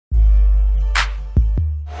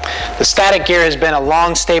The static gear has been a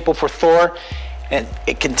long staple for Thor, and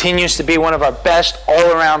it continues to be one of our best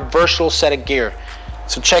all-around versatile set of gear.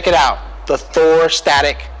 So check it out, the Thor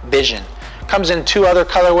Static Vision. Comes in 2 other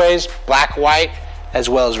colorways, black, white, as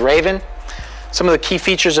well as raven. Some of the key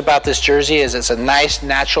features about this jersey is it's a nice,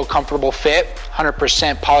 natural, comfortable fit,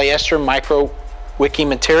 100% polyester micro wicking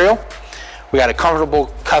material. We got a comfortable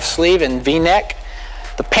cuff sleeve and V-neck.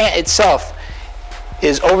 The pant itself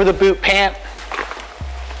is over the boot pant,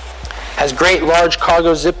 has great large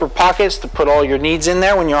cargo zipper pockets to put all your needs in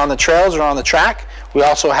there when you're on the trails or on the track. We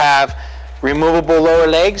also have removable lower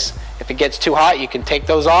legs. If it gets too hot, you can take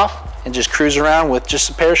those off and just cruise around with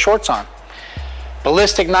just a pair of shorts on.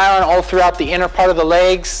 Ballistic nylon all throughout the inner part of the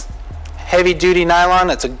legs. Heavy duty nylon.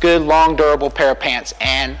 That's a good, long, durable pair of pants.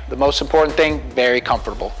 And the most important thing, very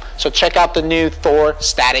comfortable. So check out the new Thor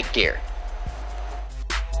Static gear.